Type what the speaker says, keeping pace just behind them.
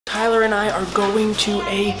Tyler and I are going to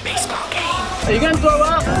a baseball game. Are you gonna throw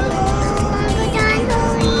up?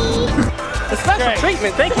 A special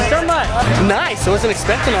treatment, thank you so much. Nice, I wasn't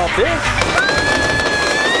expecting all this.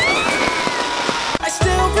 I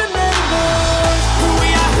still remember who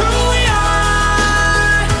we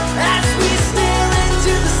are as we stare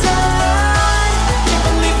into the sun. Can't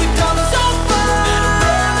believe we've come so far.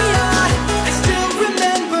 Where we are, I still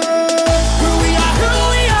remember who we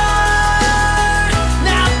are.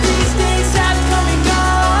 Now these days have come and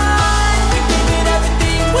gone. We gave it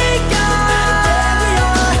everything we got. Where we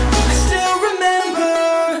are, I still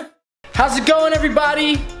remember. How's it going,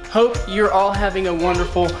 everybody? Hope you're all having a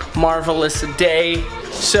wonderful, marvelous day.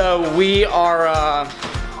 So we are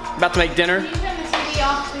about to make dinner.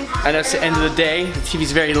 I know it's the end of the day. The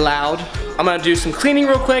TV's very loud. I'm gonna do some cleaning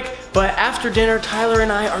real quick, but after dinner, Tyler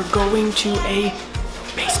and I are going to a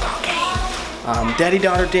baseball game.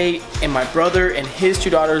 Daddy-daughter date, and my brother and his two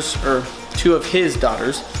daughters, or two of his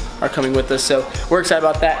daughters, are coming with us. So we're excited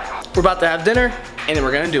about that. We're about to have dinner, and then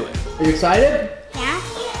we're gonna do it. Are you excited? Yeah.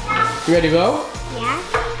 You ready to go? Yeah.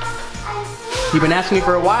 You've been asking me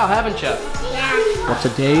for a while, haven't you? Yeah. Well,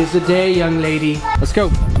 today is the day, young lady. Let's go.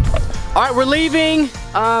 All right, we're leaving,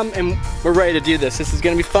 and we're ready to do this. This is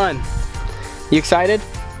gonna be fun. You excited?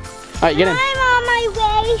 All right, get in. I'm on my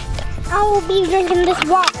way. I will be drinking this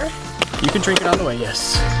water. You can drink it on the way,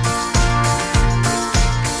 yes.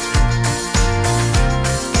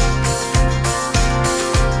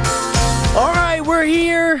 All right, we're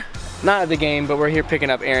here. Not at the game, but we're here picking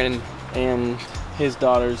up Aaron and his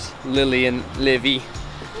daughters, Lily and Livy.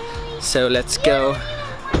 So let's go. Shut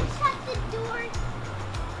the door.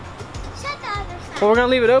 Shut the other side. Well, we're gonna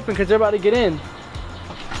leave it open because they're about to get in.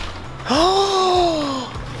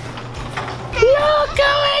 Oh! Look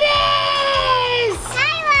who it is!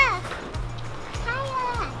 Tyler.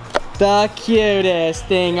 The cutest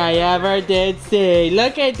thing I ever did see.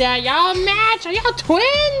 Look at that, y'all match. Are y'all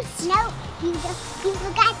twins? No, you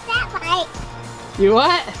forgot that part. You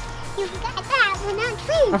what? You forgot that. We're not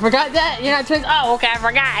twins. I forgot that? You're not twins? Oh, okay, I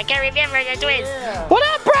forgot. I can't remember the twins. Yeah. What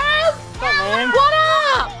up, bro? What's up, man? What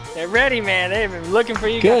up? They're ready, man. They've been looking for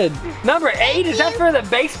you. Good. Guys. Number 8, is that for the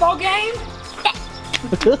baseball game?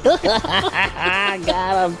 I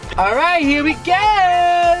got him. All right, here we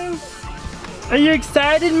go. Are you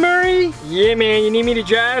excited, Murray? Yeah, man. You need me to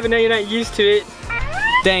drive? I know you're not used to it.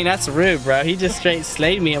 Dang, that's rude, bro. He just straight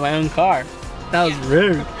slayed me in my own car. That was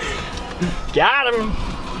rude. Got him.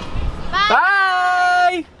 Bye.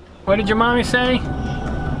 Bye. What did your mommy say?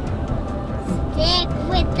 Stick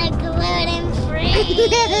with the gluten free. Stick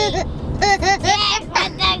with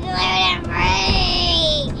the gluten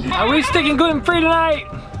free. Are we sticking gluten free tonight?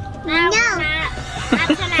 No. Not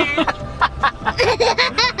tonight.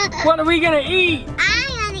 What are we gonna eat? I'm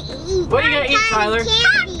gonna eat. What are you gonna eat, Tyler?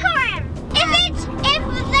 Popcorn. If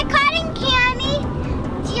the cotton candy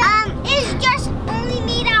is just only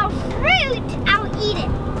made out of fruit, I'll eat it.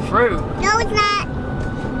 Fruit. No, it's not.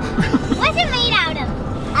 What's it made out of?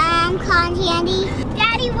 Cotton candy.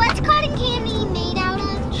 Daddy, what's cotton candy made out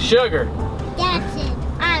of? Sugar. That's it.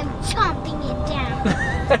 I'm chomping it down.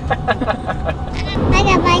 I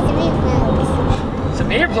gotta buy some earplugs. Some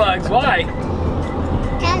earplugs. Why?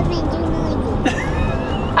 Cause they do noisy.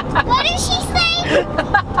 What did she say?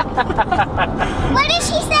 What did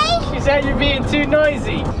she say? She said you're being too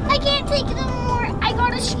noisy. I can't take it anymore. I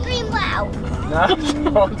gotta scream loud. No,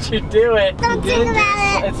 don't you do it. Don't think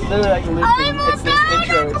about it. It's literally like a loop I'm thing. It's this about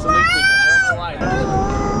intro. It's a loop thing. I don't know why. Oh,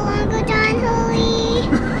 Uncle John Holy.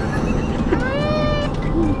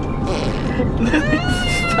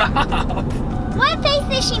 Stop. What face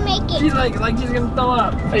is she making? She's like she's gonna throw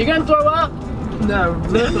up. Are you gonna throw up? No,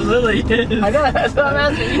 Lily is. I know, that's what I'm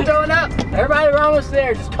asking. You throwing up? Everybody, we're almost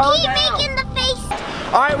there. Just calm Keep down. making the face.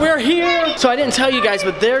 All right, we're here. So I didn't tell you guys,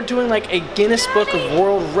 but they're doing like a Guinness Book of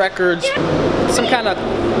World Records, some kind of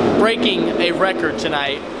breaking a record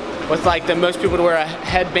tonight with like the most people to wear a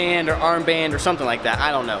headband or armband or something like that.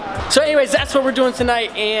 I don't know. So anyways, that's what we're doing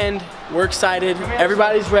tonight, and we're excited.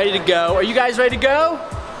 Everybody's ready to go. Are you guys ready to go?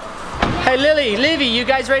 Hey, Livy, you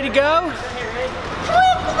guys ready to go?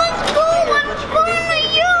 Let's go. I'm going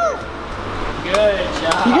with you. Good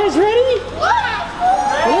job. You guys ready? What?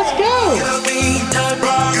 Well, let's go.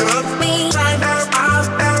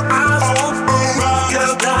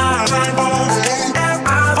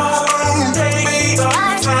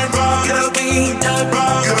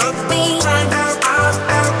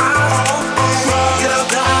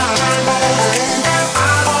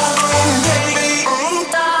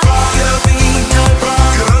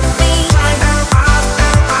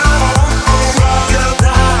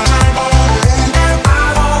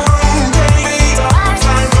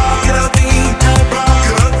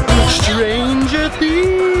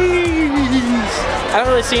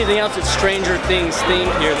 see anything else that's Stranger Things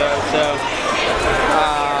themed here though, so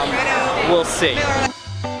we'll see.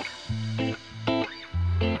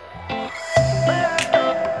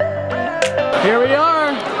 Here we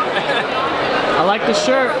are. I like the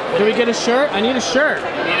shirt. Do we get a shirt? I need a shirt.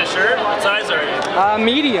 You need a shirt? What size are you?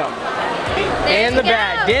 Medium. And the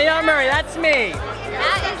bag. Danielle Murray, that's me.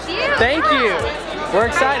 That is you. Thank you. We're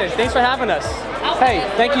excited. Thanks for having us. Hey,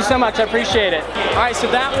 thank you so much. I appreciate it. All right, so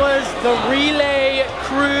that was the relay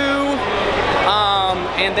crew,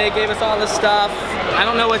 and they gave us all this stuff. I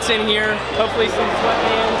don't know what's in here. Hopefully some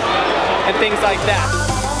sweatbands and things like that.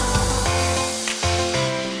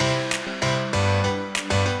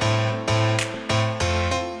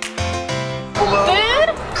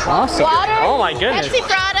 Food, Awesome. water, Oh my goodness. Pepsi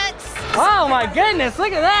products. Oh my goodness,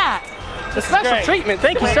 look at that. The special great. treatment.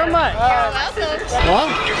 Thank you so much. You're welcome. Well,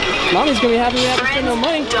 Mommy's gonna be happy we haven't spent no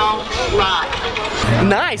money. Don't lie.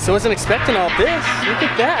 Nice, I wasn't expecting all this. Look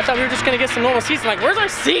at that. I thought we were just gonna get some normal seats. I'm like, where's our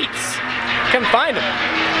seats? Couldn't find them.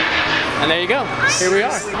 And there you go. Here we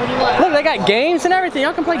are. Look, they got games and everything.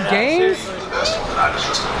 Y'all can play games.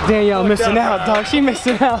 Danielle missing out, dog. She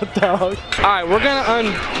missing out, dog. All right, we're gonna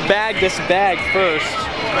unbag this bag first.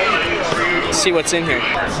 See what's in here.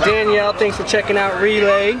 Danielle, thanks for checking out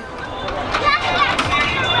Relay.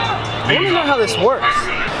 I want to know how this works.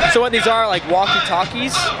 So what these are, like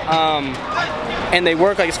walkie-talkies, and they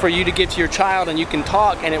work like it's for you to give to your child, and you can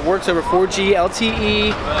talk, and it works over 4G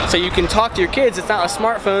LTE, so you can talk to your kids. It's not a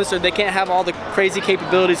smartphone, so they can't have all the crazy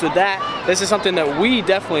capabilities with that. This is something that we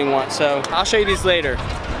definitely want, so I'll show you these later,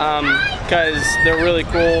 because they're really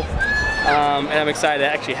cool, and I'm excited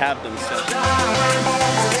to actually have them. So.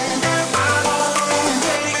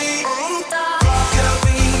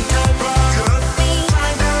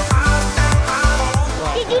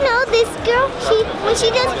 This girl, when she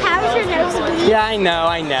does powers, her nose bleeds. Yeah, I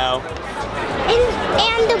know.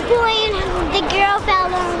 And the boy and the girl fell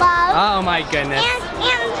in love. Oh my goodness. And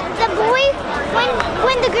the boy,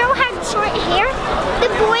 when the girl had short hair, the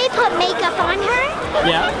boy put makeup on her.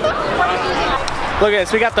 Yeah. Look at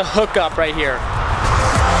this, we got the hookup right here.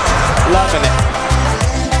 Loving it.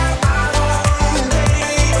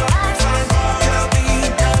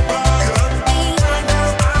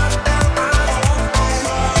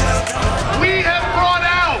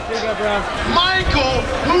 Michael,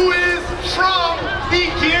 who is from the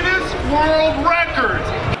Guinness World Records.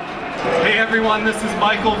 Hey everyone, this is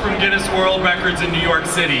Michael from Guinness World Records in New York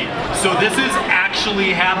City. So this is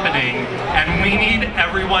actually happening, and we need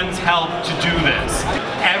everyone's help to do this.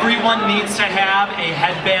 Everyone needs to have a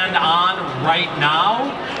headband on right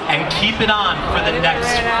now and keep it on for the next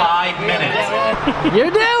 5 minutes. You're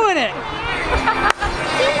doing it!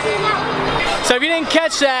 So if you didn't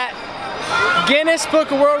catch that, Guinness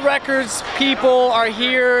Book of World Records people are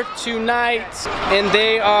here tonight, and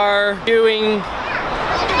they are doing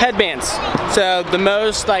headbands. So the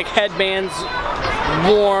most like headbands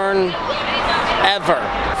worn ever.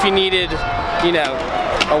 If you needed, you know,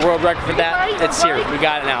 a world record for that, it's here. We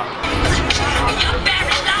got it now.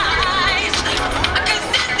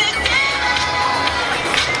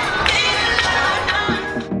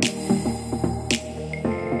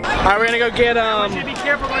 All right, we're gonna go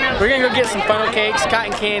get some funnel cakes,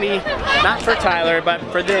 cotton candy, not for Tyler, but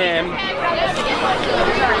for them.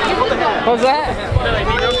 What was that?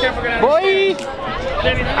 Boy! I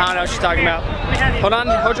don't know what she's talking about. Hold on,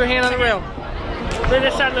 hold your hand on the rail.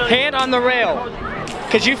 Hand on the rail.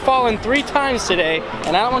 Because you've fallen 3 times today,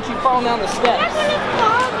 and I don't want you falling down the steps.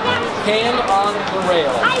 Hand on the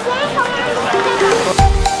rail. I won't fall down the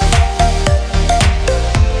steps.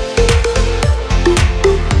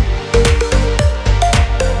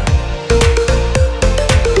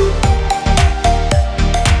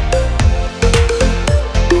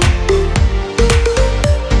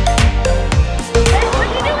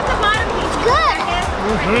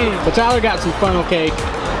 But Tyler got some funnel cake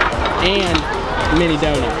and mini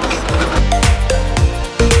donuts.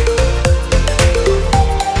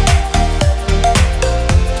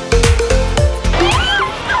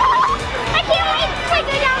 I can't wait to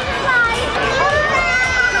go down the slide.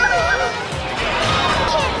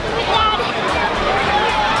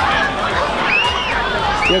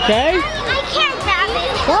 You okay? I can't grab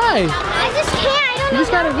it. Why? I just can't. I don't know. You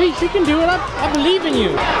just gotta reach. You can do it. I believe in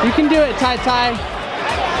you. You can do it, Ty Ty.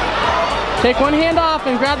 Take one hand off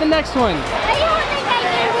and grab the next one. I don't think I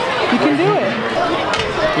can. You can do it.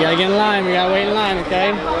 You gotta get in line. We gotta wait in line, okay?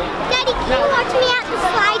 Daddy, can you watch me at the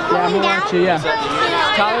slide Yeah, I'm going gonna down? watch you, yeah.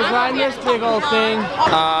 Tyler's riding this big old thing.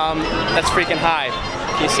 That's freaking high.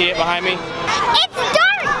 Can you see it behind me? It's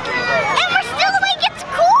dark, and we're still awake. It's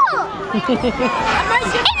cool. And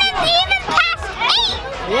it's even past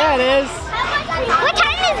 8. Yeah, it is. What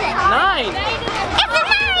time is it? 9. It's a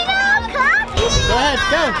 9 o'clock. Go ahead,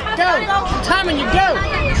 go. I'm timing you, go.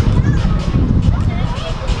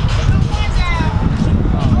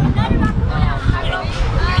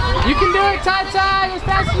 You can do it, Ty, as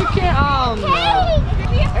fast as you can. Oh, no.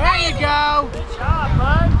 There you go. Good job,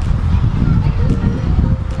 bud.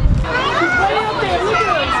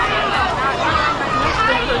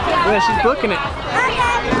 Yeah, she's booking it.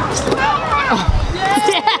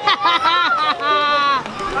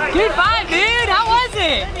 Good vibe, dude. How was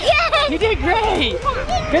it? Yes. You did great.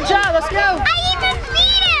 Good job. Let's go. I even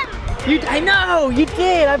beat him. I know you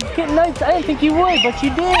did. I didn't think you would, but you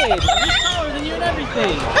did. He's taller than you and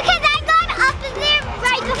everything. Because I got up in there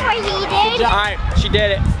right before he did. All right, she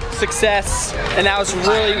did it. Success. And that was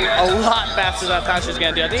really a lot faster than I thought she was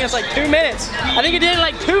gonna do. I think it's like 2 minutes. I think you did it in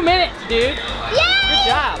like 2 minutes, dude. Yay! Good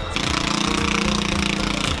job.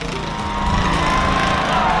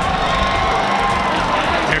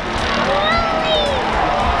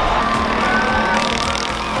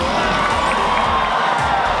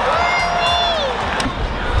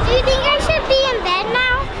 Do you think I should be in bed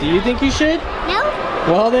now? Do you think you should? No.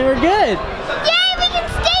 Well, they were good. Yay, we can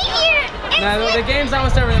stay here. Now, the game's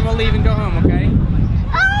almost over, then we'll leave and go home, okay?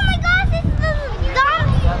 Oh my gosh, it's the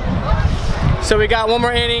dog. So we got one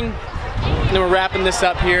more inning, and then we're wrapping this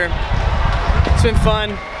up here. It's been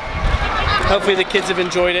fun. Hopefully the kids have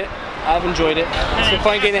enjoyed it. I've enjoyed it. It's been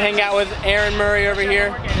fun getting to hang out with Aaron Murray over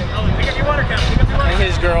here and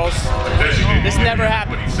his girls. This never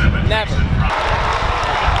happens. Never.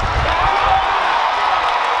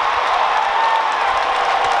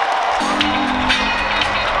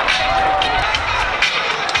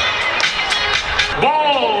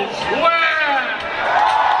 Balls wet!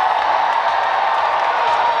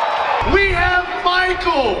 We have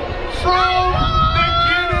Michael from the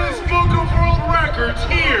Guinness Book of World Records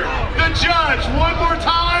here, the judge, one more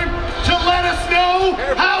time to let us know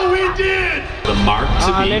how we did. The mark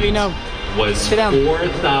to beat was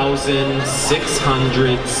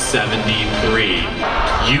 4,673.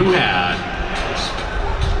 You had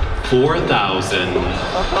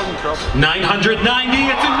 4,990.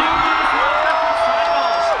 It's a new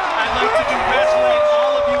I'd like to congratulate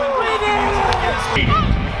all of you and welcome you to the Guinness Book.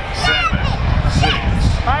 7, 6,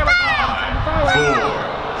 5,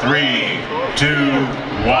 4, 3, 2,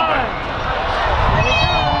 1.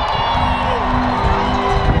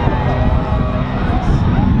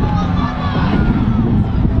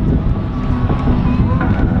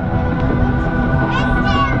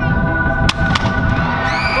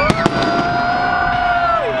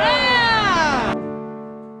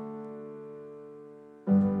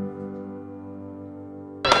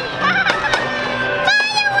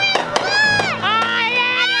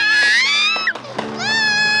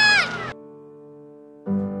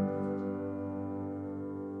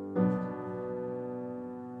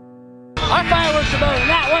 Our fireworks are better than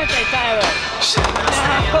that, weren't they, Tyler?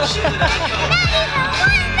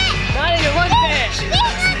 Not even one bit.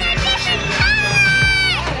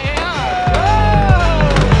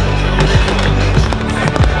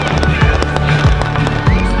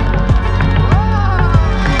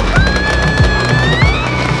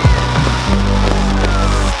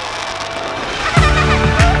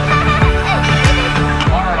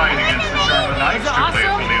 Tomorrow night against the Charlotte Knights, to play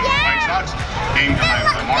for the White Sox. Game tonight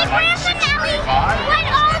with the tomorrow night, 6:35.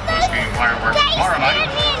 Game fireworks tomorrow night.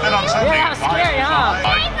 And on Sunday, Yeah, scary, huh?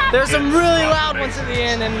 There's some really loud ones at the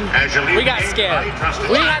end, and we got scared.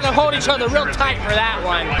 We had to hold each other real tight for that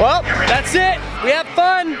one. Well, that's it. We had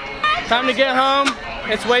fun. Time to get home.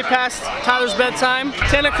 It's way past Tyler's bedtime.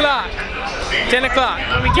 10 o'clock. 10 o'clock.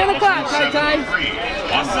 10 o'clock, Ty.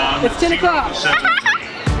 It's 10 o'clock.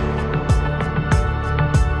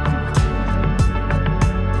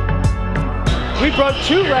 We broke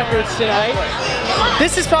 2 records tonight.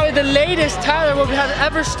 This is probably the latest Tyler will have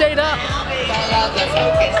ever stayed up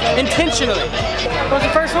intentionally. What was the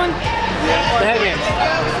first one? The headband.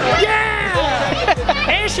 Yeah!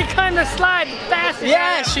 And she kind of slid fast.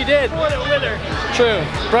 Yeah, she did. With her. True.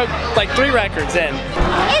 Broke like 3 records in.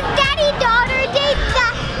 Is Daddy-Daughter Day the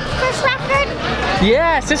first record?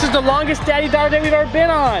 Yes, this is the longest Daddy-Daughter Day we've ever been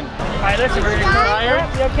on. All right, listen, we're gonna go higher.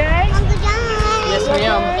 You okay? Yes, I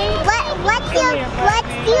am. What's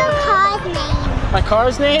your car's name? My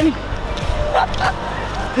car's name?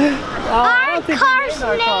 Our car's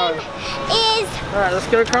name is... Alright, let's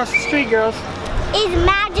go across the street, girls. Is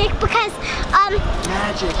Magic because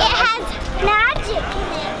Magic. it has magic in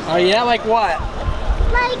it. Oh yeah, like what?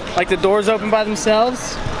 Like the doors open by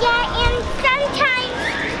themselves? Yeah, and sometimes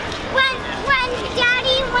when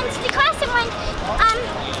Daddy wants to cross someone,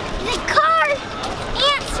 the car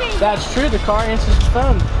ants That's true, the car answers the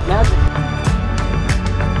phone. Magic.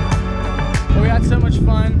 Well, we had so much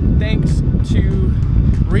fun. Thanks to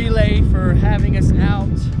Relay for having us out.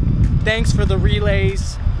 Thanks for the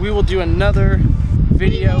relays. We will do another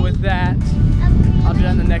video with that. I'll do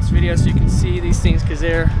that in the next video so you can see these things because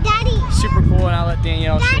they're super cool, and I'll let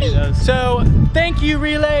Danielle show you those. So thank you,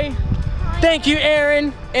 Relay. Thank you,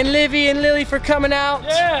 Aaron and Livy and Lily, for coming out.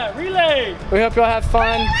 Yeah, Relay. We hope y'all have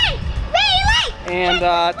fun. And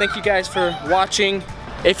thank you guys for watching.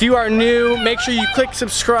 If you are new, make sure you click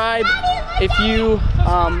subscribe. If you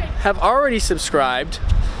have already subscribed,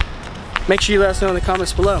 make sure you let us know in the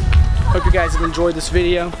comments below. Hope you guys have enjoyed this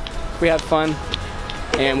video. We had fun.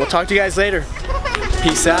 And we'll talk to you guys later.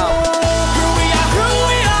 Peace out.